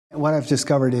What I've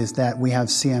discovered is that we have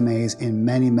CMAs in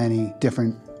many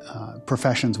different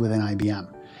professions within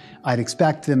IBM. I'd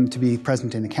expect them to be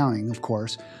present in accounting, of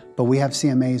course, but we have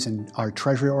CMAs in our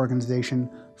treasury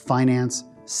organization, finance,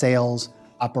 sales,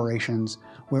 operations,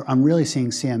 where I'm really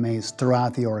seeing CMAs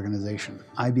throughout the organization.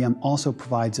 IBM also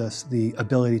provides us the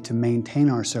ability to maintain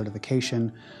our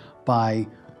certification by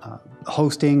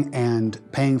hosting and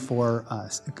paying for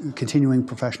continuing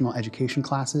professional education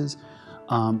classes,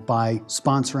 by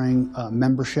sponsoring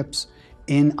memberships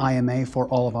in IMA for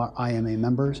all of our IMA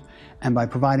members, and by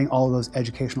providing all of those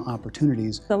educational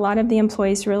opportunities. A lot of the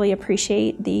employees really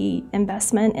appreciate the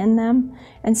investment in them,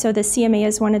 and so the CMA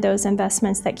is one of those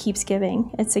investments that keeps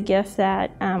giving. It's a gift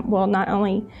that will not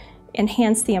only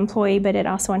enhance the employee, but it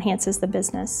also enhances the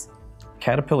business.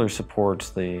 Caterpillar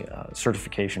supports the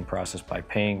certification process by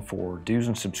paying for dues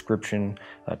and subscription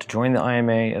to join the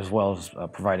IMA, as well as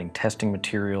providing testing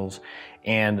materials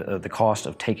and the cost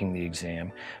of taking the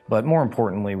exam. But more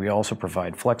importantly, we also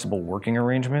provide flexible working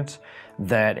arrangements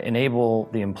that enable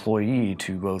the employee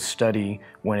to both study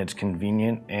when it's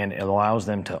convenient, and it allows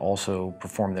them to also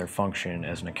perform their function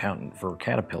as an accountant for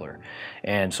Caterpillar.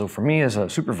 And so for me as a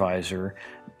supervisor,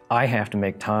 I have to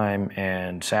make time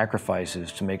and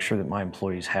sacrifices to make sure that my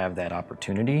employees have that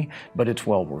opportunity, but it's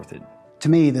well worth it. To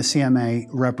me, the CMA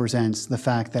represents the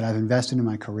fact that I've invested in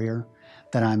my career,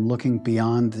 that I'm looking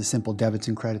beyond the simple debits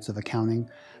and credits of accounting,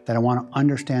 that I want to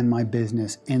understand my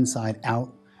business inside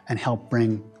out and help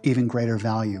bring even greater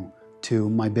value to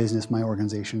my business, my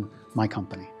organization, my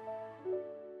company.